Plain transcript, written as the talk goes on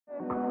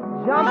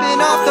Jumping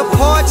off the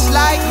porch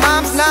like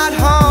mom's not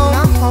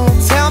home.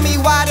 Tell me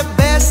why the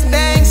best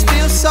things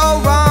feel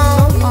so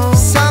wrong.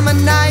 Summer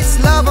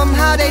nights, love them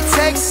how they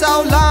take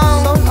so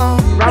long.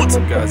 What's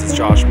up guys, it's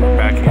Josh and we're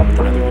back again with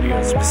another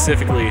video,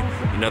 specifically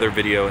another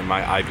video in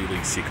my Ivy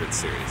League Secrets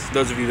series. For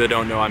those of you that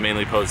don't know, I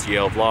mainly post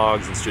Yale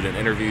vlogs and student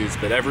interviews,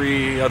 but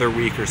every other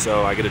week or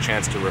so I get a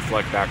chance to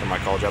reflect back on my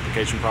college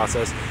application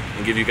process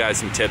and give you guys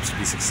some tips to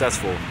be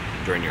successful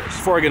during yours.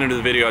 Before I get into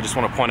the video, I just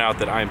want to point out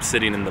that I'm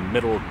sitting in the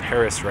middle of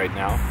Paris right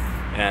now,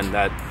 and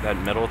that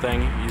middle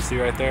thing you see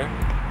right there,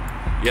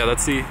 yeah,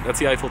 that's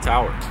the Eiffel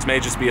Tower. This may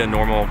just be a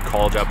normal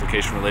college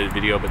application related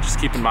video, but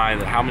just keep in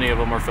mind that how many of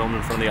them are filmed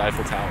in front of the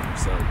Eiffel Tower.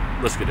 So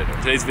let's get into it.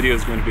 Today's video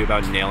is going to be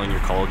about nailing your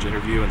college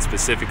interview and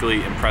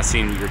specifically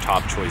impressing your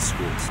top choice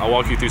schools. I'll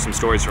walk you through some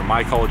stories from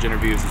my college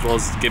interviews as well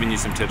as giving you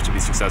some tips to be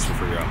successful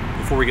for your own.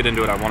 Before we get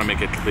into it, I want to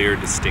make a clear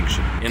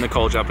distinction. In the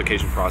college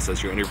application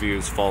process, your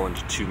interviews fall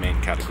into two main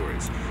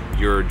categories.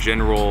 Your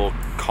general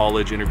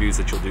college interviews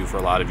that you'll do for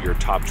a lot of your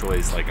top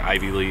choice like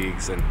Ivy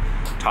Leagues and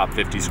top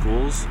 50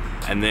 schools,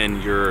 and then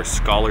your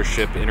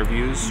scholarship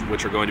interviews,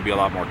 which are going to be a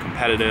lot more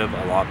competitive,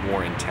 a lot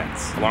more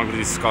intense. Along with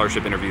these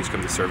scholarship interviews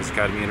come the service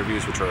academy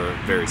interviews, which are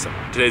very similar.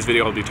 Today's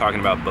video I'll be talking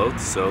about both,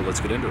 so let's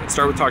get into it.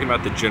 Start with talking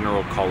about the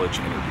general college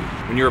interview.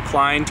 When you're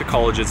applying to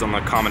colleges on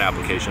the common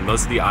application,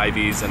 most of the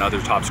Ivies and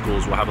other top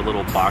schools will have a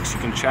little box you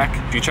can check.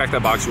 If you check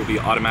that box, you'll be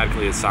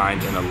automatically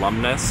assigned an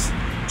alumnus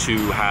to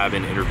have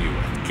an interview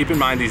with. Keep in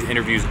mind these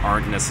interviews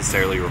aren't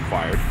necessarily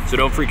required, so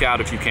don't freak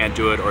out if you can't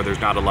do it or there's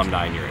not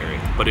alumni in your area.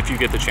 But if you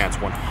get the chance,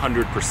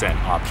 100%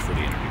 opt for the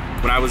interview.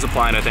 When I was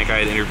applying, I think I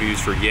had interviews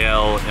for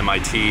Yale,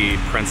 MIT,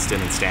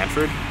 Princeton, and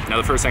Stanford. Now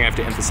the first thing I have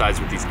to emphasize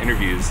with these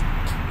interviews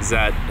is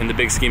that in the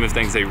big scheme of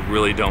things, they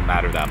really don't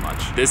matter that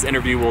much. This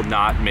interview will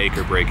not make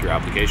or break your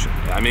application.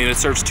 I mean, it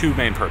serves two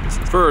main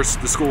purposes.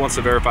 First, the school wants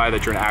to verify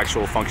that you're an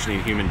actual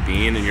functioning human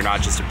being and you're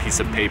not just a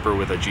piece of paper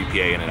with a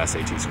GPA and an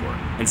SAT score.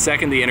 And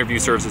second, the interview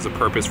serves as a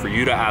purpose for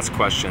you to ask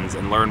questions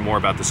and learn more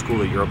about the school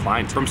that you're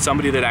applying to from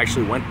somebody that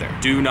actually went there.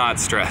 Do not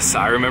stress.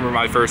 I remember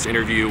my first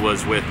interview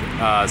was with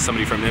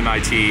somebody from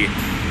MIT.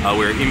 We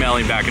were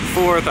emailing back and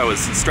forth. I was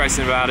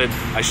stressing about it.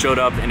 I showed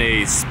up in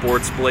a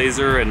sports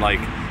blazer and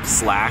like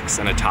slacks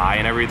and a tie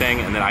and everything,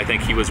 and then I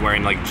think he was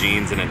wearing like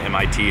jeans and an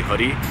MIT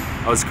hoodie.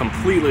 I was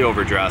completely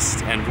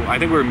overdressed, and I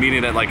think we were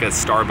meeting at like a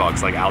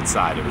Starbucks like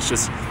outside. It was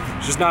just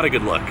not a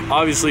good look.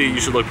 Obviously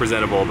you should look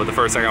presentable, but the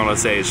first thing I want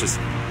to say is just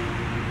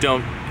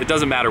it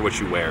doesn't matter what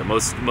you wear.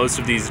 Most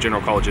of these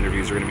general college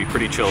interviews are going to be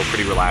pretty chill,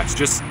 pretty relaxed.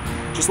 Just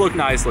look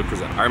nice, look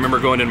presentable. I remember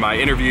going in my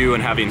interview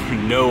and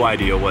having no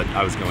idea what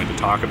I was going to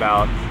talk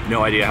about,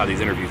 no idea how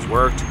these interviews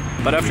worked.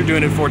 But after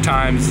doing it 4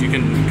 times, you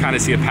can kind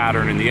of see a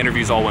pattern, and the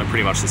interviews all went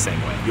pretty much the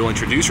same way. You'll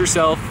introduce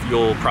yourself,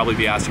 you'll probably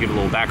be asked to give a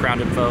little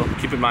background info.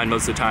 Keep in mind,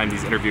 most of the time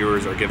these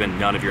interviewers are given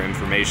none of your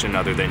information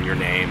other than your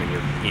name and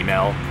your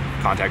email,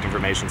 contact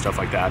information, stuff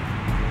like that.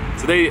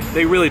 So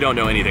they really don't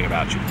know anything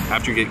about you.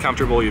 After you get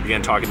comfortable, you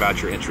begin talking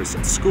about your interests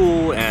in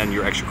school and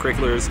your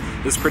extracurriculars.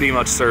 This pretty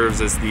much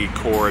serves as the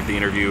core of the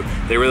interview.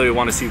 They really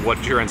want to see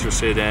what you're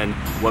interested in,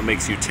 what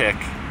makes you tick,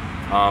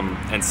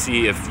 and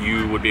see if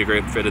you would be a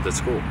great fit at the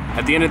school.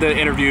 At the end of the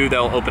interview,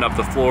 they'll open up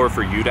the floor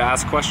for you to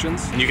ask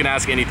questions, and you can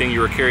ask anything you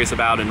were curious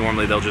about, and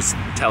normally they'll just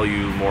tell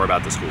you more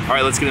about the school. All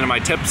right, let's get into my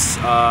tips.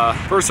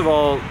 First of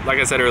all, like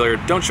I said earlier,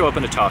 don't show up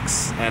in a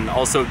tux, and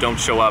also don't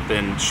show up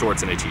in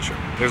shorts and a t-shirt.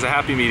 There's a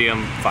happy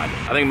medium, find it.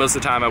 I think most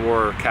of the time I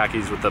wore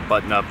khakis with a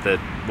button-up that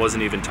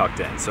wasn't even tucked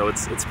in, so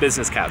it's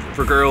business casual.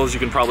 For girls, you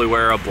can probably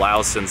wear a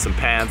blouse and some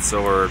pants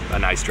or a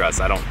nice dress.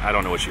 I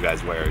don't know what you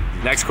guys wear.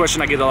 Next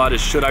question I get a lot is,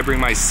 should I bring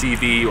my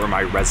CV or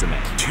my resume?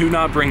 Do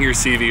not bring your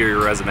CV or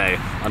your resume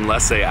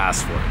unless they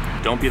ask for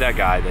it. Don't be that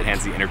guy that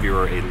hands the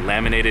interviewer a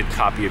laminated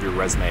copy of your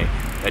resume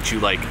that you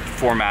like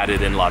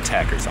formatted in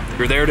LaTeX or something.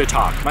 You're there to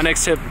talk. My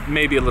next tip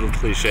may be a little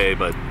cliche,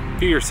 but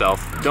be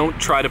yourself. Don't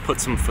try to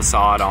put some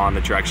facade on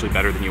that you're actually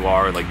better than you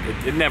are. Like,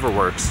 it never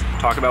works.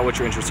 Talk about what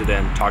you're interested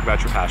in, talk about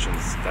your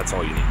passions. That's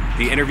all you need.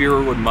 The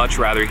interviewer would much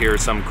rather hear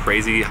some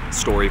crazy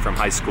story from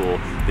high school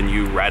than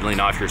you rattling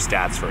off your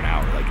stats for an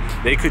hour.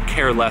 Like, they could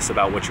care less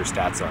about what your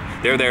stats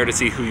are. They're there to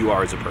see who you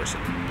are as a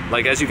person.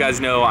 Like, as you guys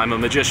know, I'm a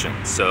magician,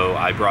 so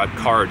I brought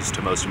cards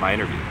to most of my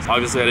interviews.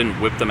 Obviously, I didn't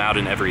whip them out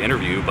in every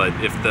interview, but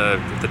if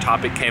the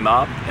topic came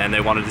up and they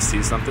wanted to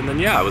see something, then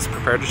yeah, I was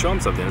prepared to show them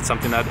something. It's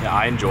something that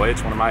I enjoy,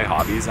 it's one of my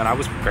hobbies, and I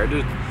was prepared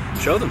to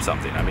show them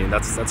something. I mean,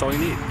 that's all you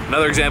need.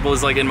 Another example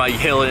is like in my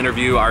Yale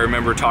interview, I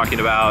remember talking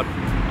about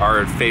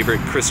our favorite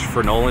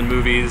Christopher Nolan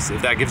movies,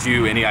 if that gives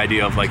you any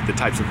idea of like the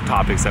types of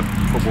topics that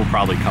will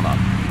probably come up.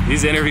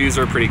 These interviews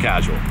are pretty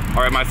casual.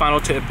 All right, my final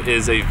tip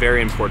is a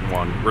very important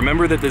one.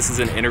 Remember that this is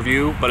an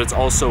interview, but it's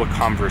also a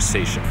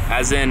conversation.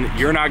 As in,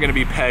 you're not gonna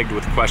be pegged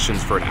with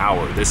questions for an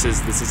hour. This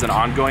is an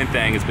ongoing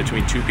thing. It's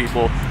between two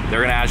people.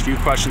 They're gonna ask you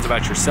questions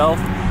about yourself.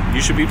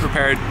 You should be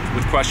prepared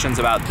with questions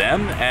about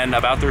them and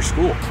about their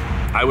school.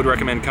 I would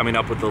recommend coming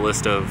up with a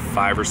list of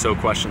 5 or so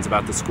questions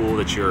about the school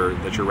that you're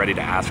ready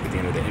to ask at the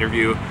end of the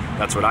interview.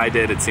 That's what I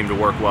did. It seemed to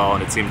work well,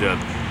 and it seemed to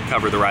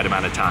cover the right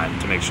amount of time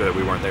to make sure that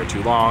we weren't there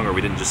too long or we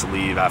didn't just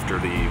leave after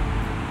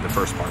the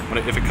first part.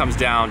 If it comes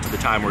down to the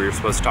time where you're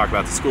supposed to talk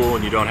about the school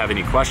and you don't have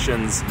any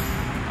questions,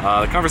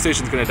 the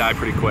conversation's gonna die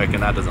pretty quick,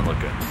 and that doesn't look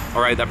good.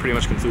 All right, that pretty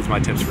much concludes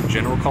my tips for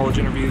general college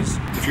interviews.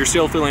 If you're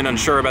still feeling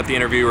unsure about the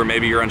interview, or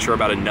maybe you're unsure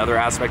about another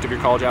aspect of your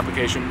college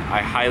application,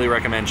 I highly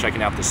recommend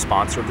checking out the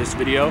sponsor of this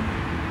video,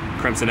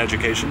 Crimson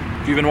Education.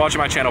 If you've been watching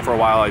my channel for a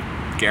while, I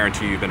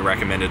guarantee you've been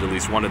recommended at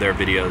least one of their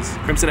videos.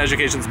 Crimson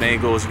Education's main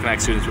goal is to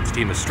connect students with a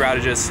team of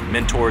strategists,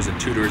 mentors, and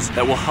tutors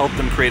that will help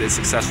them create a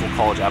successful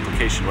college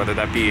application, whether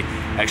that be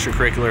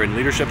extracurricular and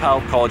leadership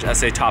help, college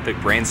essay topic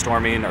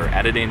brainstorming or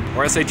editing,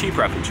 or SAT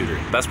prep and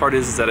tutoring. The best part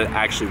is that it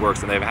actually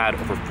works, and they've had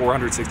over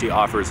 460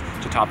 offers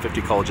to top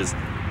 50 colleges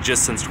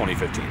just since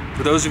 2015.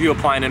 For those of you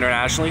applying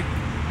internationally,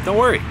 don't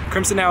worry.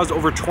 Crimson now has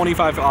over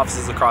 25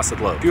 offices across the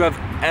globe. If you have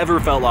ever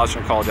felt lost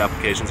in your college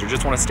applications or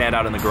just want to stand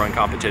out in the growing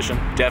competition,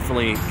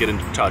 definitely get in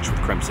touch with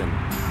Crimson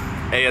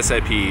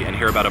ASAP and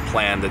hear about a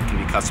plan that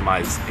can be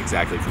customized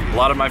exactly for you. A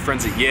lot of my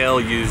friends at Yale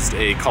used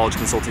a college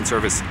consulting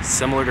service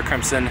similar to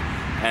Crimson,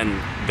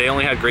 and they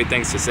only had great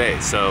things to say,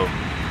 so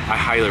I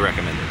highly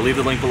recommend it. I'll leave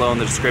the link below in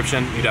the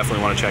description. You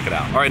definitely want to check it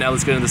out. All right, now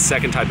let's get into the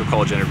second type of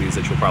college interviews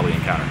that you'll probably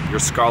encounter, your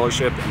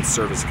scholarship and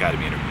service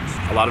academy interviews.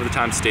 A lot of the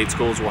time, state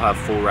schools will have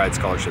full ride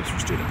scholarships for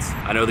students.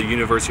 I know the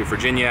University of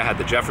Virginia had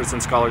the Jefferson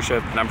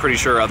Scholarship, and I'm pretty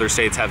sure other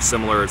states have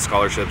similar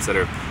scholarships that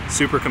are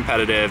super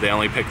competitive. They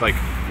only pick like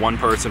one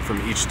person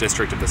from each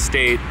district of the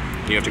state.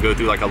 You have to go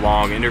through like a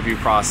long interview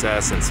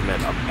process and submit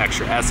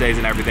extra essays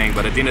and everything,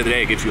 but at the end of the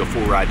day, it gives you a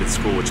full ride to the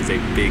school, which is a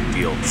big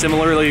deal.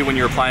 Similarly, when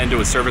you're applying to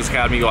a service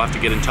academy, you'll have to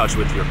get in touch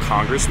with your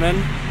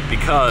congressman,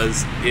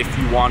 because if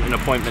you want an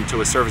appointment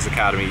to a service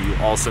academy, you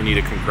also need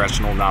a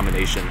congressional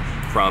nomination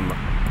from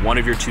one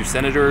of your 2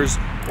 senators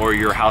or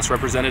your House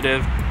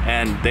representative,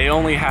 and they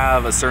only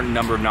have a certain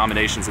number of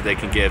nominations that they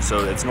can give,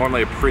 so it's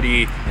normally a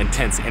pretty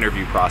intense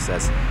interview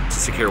process to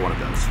secure one of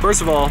those.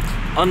 First of all,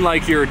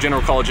 unlike your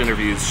general college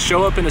interviews,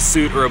 show up in a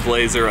suit or a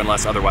blazer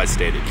unless otherwise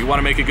stated. You want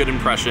to make a good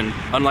impression.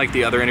 Unlike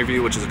the other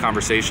interview, which is a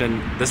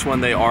conversation, this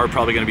one they are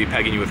probably going to be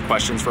pegging you with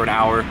questions for an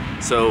hour,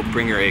 so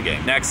bring your A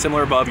game. Next,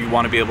 similar above, you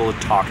want to be able to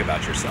talk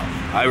about yourself.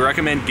 I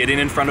recommend getting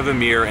in front of a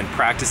mirror and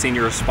practicing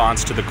your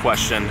response to the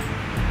question,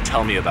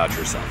 "Tell me about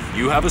yourself."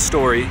 You have a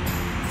story,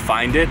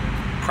 find it,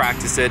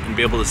 practice it, and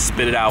be able to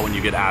spit it out when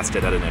you get asked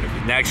it at an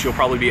interview. Next, you'll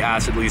probably be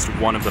asked at least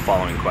one of the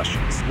following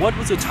questions. What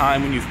was a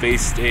time when you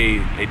faced a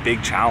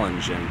big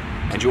challenge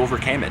and you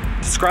overcame it?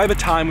 Describe a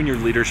time when your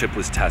leadership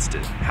was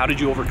tested. How did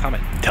you overcome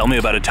it? Tell me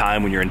about a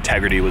time when your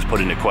integrity was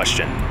put into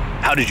question.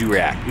 How did you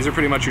react? These are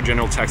pretty much your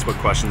general textbook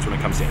questions when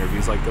it comes to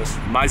interviews like this.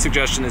 My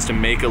suggestion is to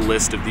make a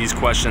list of these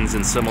questions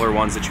and similar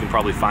ones that you can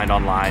probably find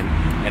online,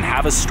 and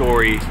have a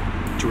story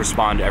to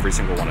respond to every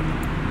single one of them.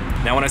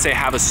 Now, when I say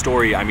have a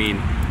story, I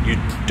mean you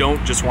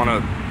don't just want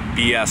to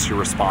BS your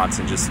response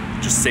and just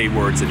say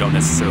words that don't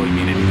necessarily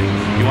mean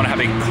anything. You want to have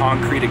a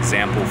concrete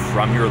example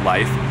from your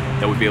life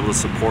that would be able to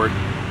support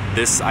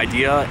this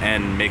idea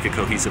and make a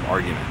cohesive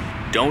argument.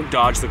 Don't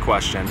dodge the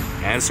question,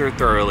 answer it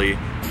thoroughly,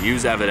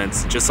 use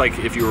evidence, just like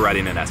if you were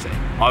writing an essay.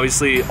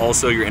 Obviously,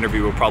 also your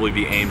interview will probably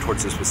be aimed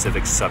towards a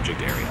specific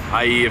subject area,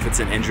 i.e. if it's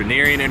an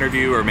engineering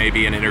interview or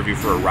maybe an interview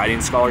for a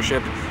writing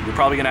scholarship, you're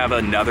probably gonna have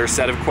another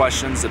set of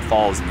questions that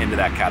falls into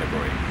that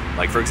category.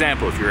 Like for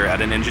example, if you're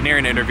at an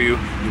engineering interview,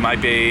 you might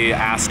be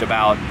asked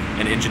about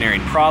an engineering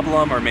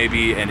problem or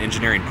maybe an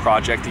engineering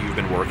project that you've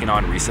been working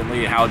on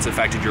recently and how it's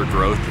affected your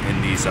growth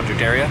in the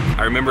subject area.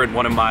 I remember at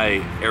one of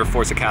my Air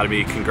Force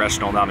Academy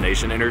congressional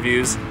nomination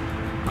interviews,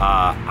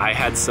 I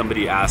had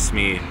somebody ask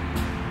me,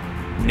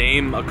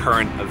 name a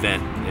current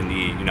event in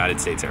the United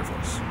States Air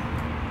Force.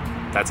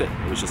 That's it.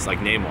 It was just like,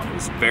 name one. It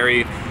was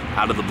very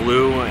out of the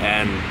blue,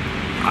 and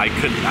I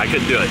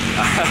couldn't do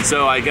it.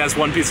 So I guess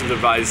one piece of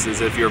advice is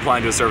if you're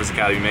applying to a service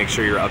academy, make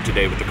sure you're up to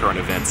date with the current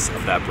events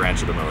of that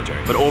branch of the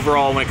military. But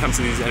overall, when it comes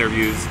to these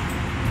interviews,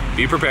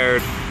 be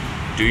prepared,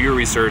 do your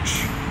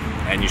research,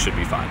 and you should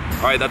be fine.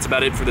 All right, that's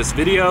about it for this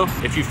video.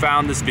 If you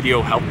found this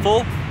video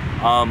helpful,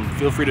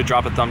 feel free to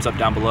drop a thumbs up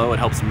down below. It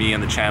helps me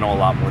and the channel a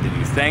lot more than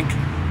you think.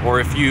 Or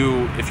if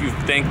you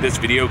think this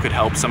video could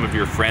help some of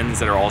your friends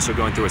that are also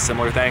going through a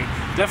similar thing,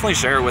 definitely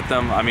share it with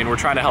them. I mean, we're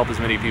trying to help as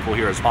many people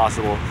here as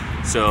possible,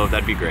 so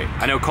that'd be great.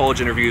 I know college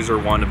interviews are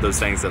one of those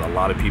things that a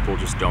lot of people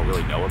just don't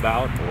really know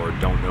about or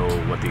don't know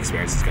what the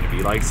experience is going to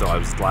be like, so I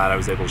was glad I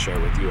was able to share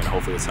it with you, and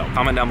hopefully it's helped.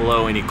 Comment down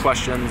below any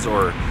questions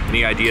or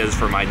any ideas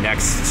for my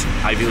next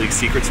Ivy League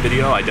Secrets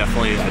video. I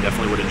definitely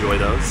would enjoy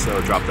those, so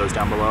drop those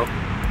down below.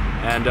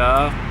 And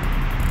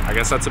I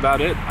guess that's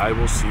about it. I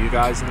will see you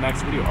guys in the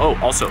next video. Oh,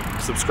 also,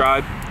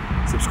 subscribe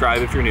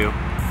if you're new.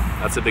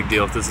 That's a big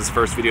deal. If this is the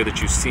first video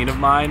that you've seen of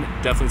mine,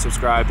 definitely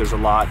subscribe. There's a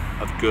lot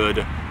of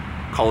good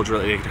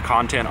college-related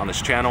content on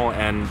this channel,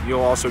 and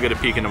you'll also get a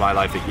peek into my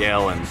life at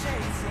Yale and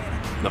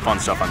the fun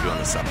stuff I'm doing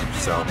this summer.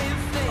 So,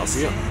 I'll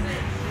see you.